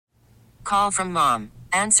Call from mom.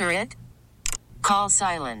 Answer it. Call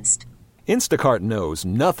silenced. Instacart knows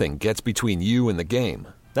nothing gets between you and the game.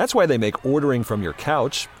 That's why they make ordering from your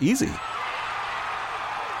couch easy.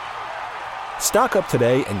 Stock up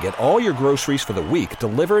today and get all your groceries for the week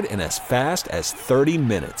delivered in as fast as 30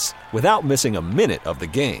 minutes without missing a minute of the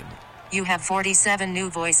game. You have 47 new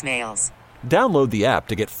voicemails. Download the app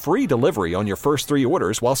to get free delivery on your first 3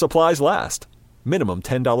 orders while supplies last. Minimum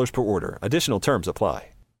 $10 per order. Additional terms apply.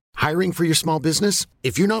 Hiring for your small business?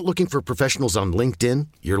 If you're not looking for professionals on LinkedIn,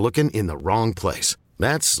 you're looking in the wrong place.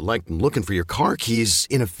 That's like looking for your car keys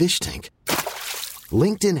in a fish tank.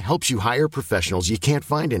 LinkedIn helps you hire professionals you can't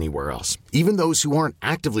find anywhere else, even those who aren't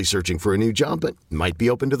actively searching for a new job but might be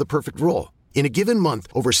open to the perfect role. In a given month,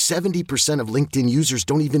 over 70% of LinkedIn users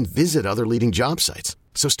don't even visit other leading job sites.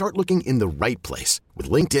 So start looking in the right place. With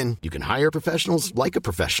LinkedIn, you can hire professionals like a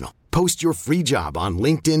professional. Post your free job on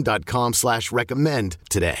linkedin.com/recommend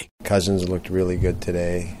today. Cousins looked really good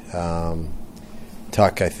today.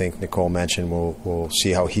 Tuck, I think Nicole mentioned, we'll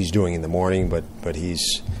see how he's doing in the morning, but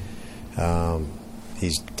he's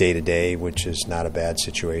day-to-day, which is not a bad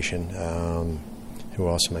situation. Who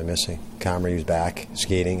else am I missing? Comrie's back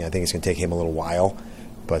skating. I think it's going to take him a little while,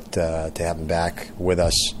 but to have him back with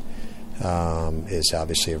us is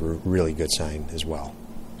obviously a really good sign as well.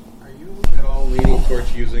 Are you at all leaning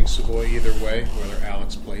towards using Savoy either way, whether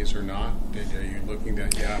Alex plays or not? Are you looking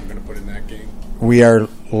at, I'm going to put in that game? We are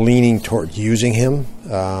leaning toward using him,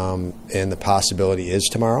 and the possibility is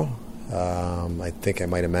tomorrow. I think I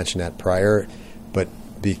might have mentioned that prior, but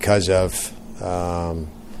because of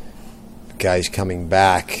guys coming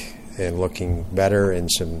back and looking better and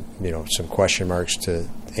some question marks to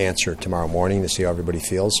answer tomorrow morning to see how everybody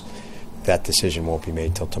feels, that decision won't be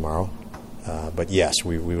made till tomorrow. But yes,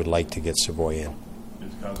 we would like to get Savoy in.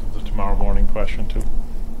 Is Cousins a tomorrow morning question too?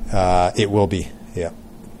 It will be, yeah.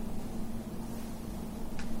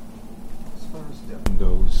 As far as Devin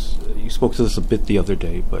goes, you spoke to this a bit the other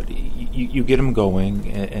day, but you get him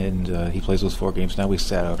going, and he plays those 4 games. Now we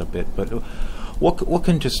sat out a bit, but what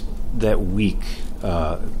can just that week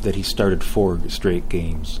that he started 4 straight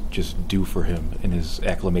games just do for him in his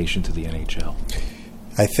acclimation to the NHL?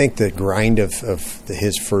 I think the grind of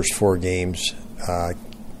his first 4 games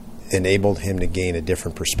enabled him to gain a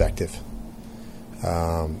different perspective.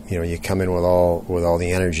 You come in with all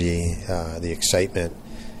the energy, the excitement,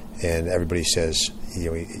 and everybody says,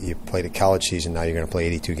 you played a college season, now you're going to play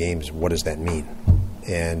 82 games. What does that mean?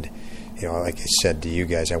 And like I said to you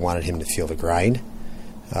guys, I wanted him to feel the grind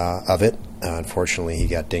of it. Unfortunately, he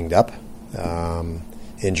got dinged up,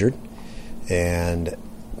 injured, and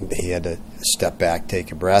he had to step back,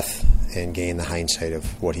 take a breath, and gain the hindsight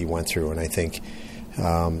of what he went through. And I think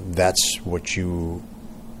that's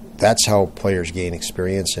how players gain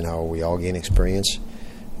experience and how we all gain experience,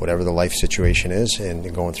 whatever the life situation is,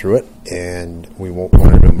 and going through it. And we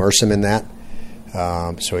wanted to immerse him in that.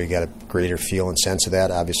 So he got a greater feel and sense of that.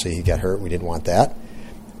 Obviously, he got hurt. We didn't want that.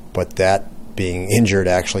 But that being injured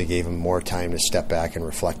actually gave him more time to step back and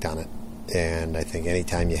reflect on it. And I think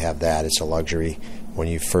anytime you have that, it's a luxury when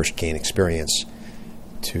you first gain experience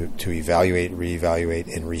to evaluate, reevaluate,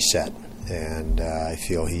 and reset. And I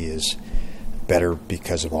feel he is better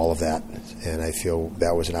because of all of that. And I feel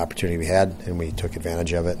that was an opportunity we had, and we took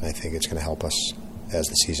advantage of it. And I think it's going to help us as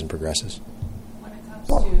the season progresses. When it comes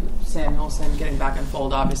to Samuelsson getting back in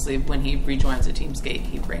fold, obviously when he rejoins a team skate,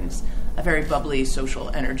 he brings a very bubbly social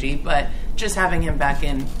energy. But just having him back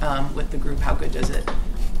in with the group, how good does it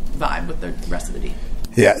vibe with the rest of the team?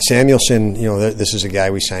 Yeah, Samuelsson, this is a guy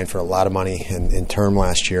we signed for a lot of money in term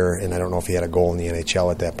last year, and I don't know if he had a goal in the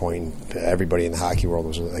NHL at that point. Everybody in the hockey world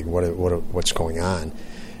was like, what's going on?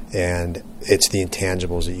 And it's the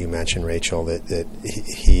intangibles that you mentioned, Rachel, that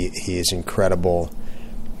he is incredible.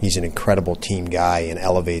 He's an incredible team guy and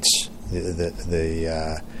elevates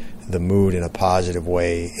the mood in a positive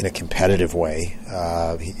way, in a competitive way.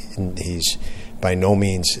 He's by no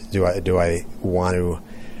means do I want to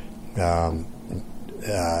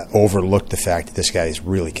overlook the fact that this guy is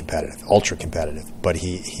really competitive, ultra competitive, but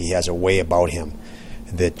he has a way about him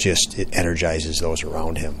that just it energizes those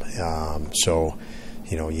around him. So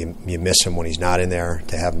you miss him when he's not in there.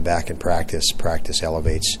 To have him back in practice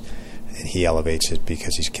elevates, and he elevates it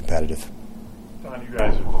because he's competitive. Don, you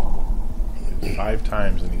guys have 5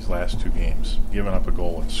 times in these last 2 games given up a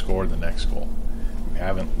goal and scored the next goal. You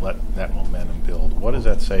haven't let that momentum build. What does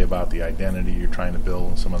that say about the identity you're trying to build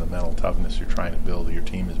and some of the mental toughness you're trying to build that your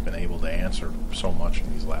team has been able to answer so much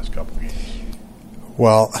in these last couple of games?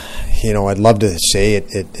 Well, I'd love to say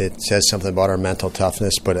it says something about our mental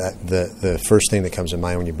toughness, but the first thing that comes to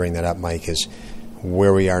mind when you bring that up, Mike, is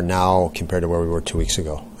where we are now compared to where we were 2 weeks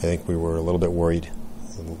ago. I think we were a little bit worried,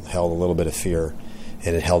 held a little bit of fear,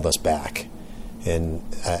 and it held us back. And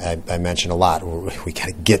I mentioned a lot, we got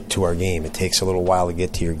to get to our game. It takes a little while to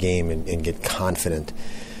get to your game and get confident.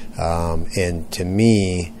 And to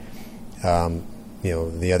me,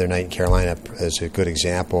 the other night in Carolina is a good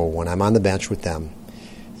example. When I'm on the bench with them,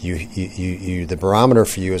 the barometer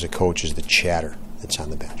for you as a coach is the chatter that's on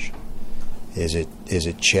the bench. Is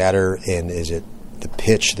it chatter, and is it the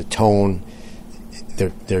pitch, the tone?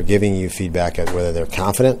 They're giving you feedback at whether they're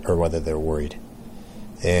confident or whether they're worried.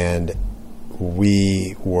 And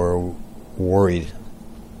we were worried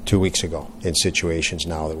 2 weeks ago in situations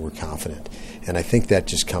now that we're confident. And I think that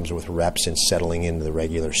just comes with reps and settling into the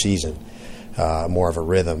regular season, more of a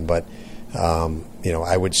rhythm. But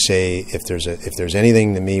I would say if there's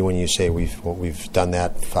anything to me when you say we've done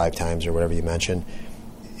that 5 times or whatever you mentioned,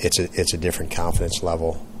 it's a different confidence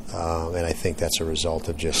level, and I think that's a result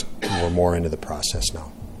of just we're more into the process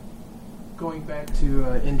now. Going back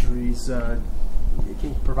to injuries, can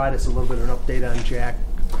you provide us a little bit of an update on Jack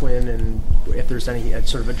Quinn and if there's any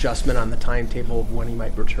sort of adjustment on the timetable of when he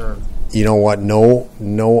might return? You know what? No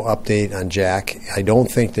update on Jack. I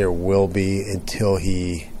don't think there will be until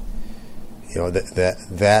he,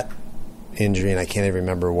 that injury, and I can't even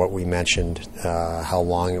remember what we mentioned, how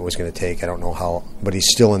long it was going to take. I don't know how, but he's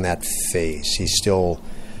still in that phase. He's still,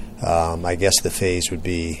 I guess the phase would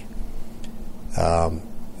be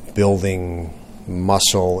building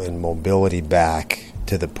muscle and mobility back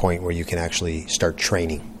to the point where you can actually start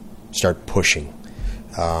training, start pushing.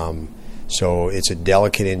 So it's a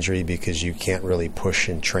delicate injury because you can't really push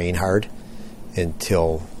and train hard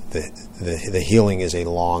until the healing is a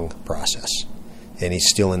long process. And he's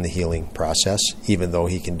still in the healing process, even though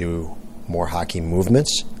he can do more hockey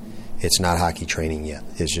movements. It's not hockey training yet.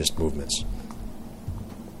 It's just movements.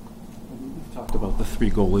 We've talked about the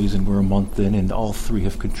 3 goalies, and we're a month in, and all 3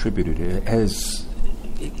 have contributed. Was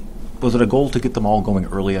it a goal to get them all going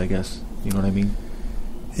early, I guess? You know what I mean?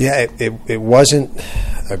 Yeah, it wasn't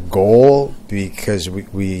a goal because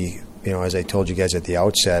we as I told you guys at the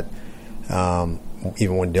outset,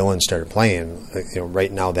 even when Dylan started playing,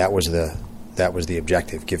 right now that was the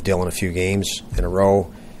objective. Give Dylan a few games in a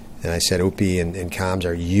row. And I said Upi and Combs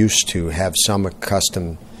are used to have some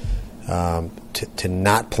accustomed to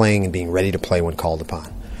not playing and being ready to play when called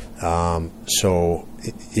upon. So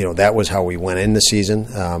that was how we went in the season.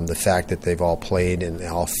 The fact that they've all played and they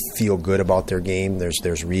all feel good about their game.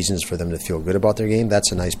 There's reasons for them to feel good about their game.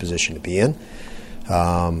 That's a nice position to be in.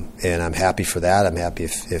 And I'm happy for that. I'm happy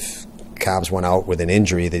if Cobbs went out with an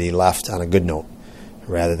injury that he left on a good note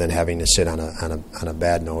rather than having to sit on a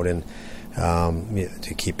bad note and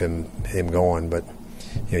to keep him going. But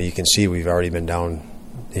you can see we've already been down.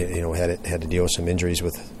 Had to deal with some injuries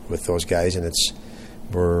with those guys, and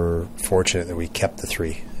we're fortunate that we kept the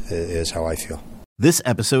 3. Is how I feel. This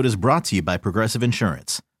episode is brought to you by Progressive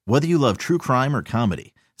Insurance. Whether you love true crime or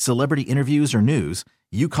comedy, celebrity interviews or news,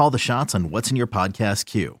 you call the shots on what's in your podcast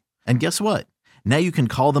queue. And guess what? Now you can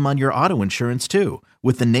call them on your auto insurance too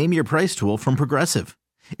with the Name Your Price tool from Progressive.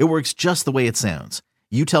 It works just the way it sounds.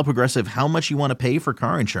 You tell Progressive how much you want to pay for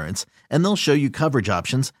car insurance, and they'll show you coverage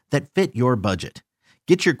options that fit your budget.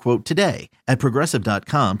 Get your quote today at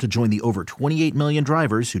Progressive.com to join the over 28 million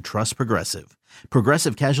drivers who trust Progressive.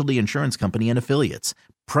 Progressive Casualty Insurance Company and Affiliates.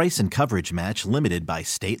 Price and coverage match limited by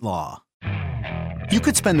state law. You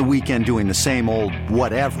could spend the weekend doing the same old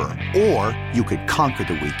whatever, or you could conquer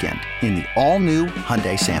the weekend in the all-new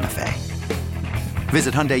Hyundai Santa Fe.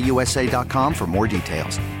 Visit HyundaiUSA.com for more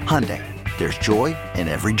details. Hyundai, there's joy in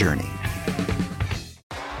every journey.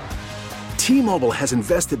 T-Mobile has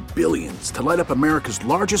invested billions to light up America's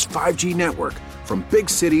largest 5G network, from big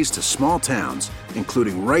cities to small towns,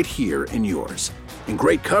 including right here in yours. And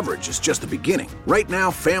great coverage is just the beginning. Right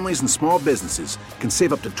now, families and small businesses can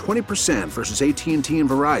save up to 20% versus AT&T and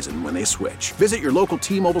Verizon when they switch. Visit your local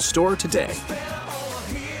T-Mobile store today.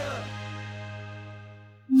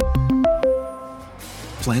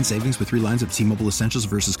 Plan savings with 3 lines of T-Mobile Essentials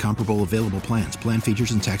versus comparable available plans. Plan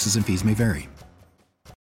features and taxes and fees may vary.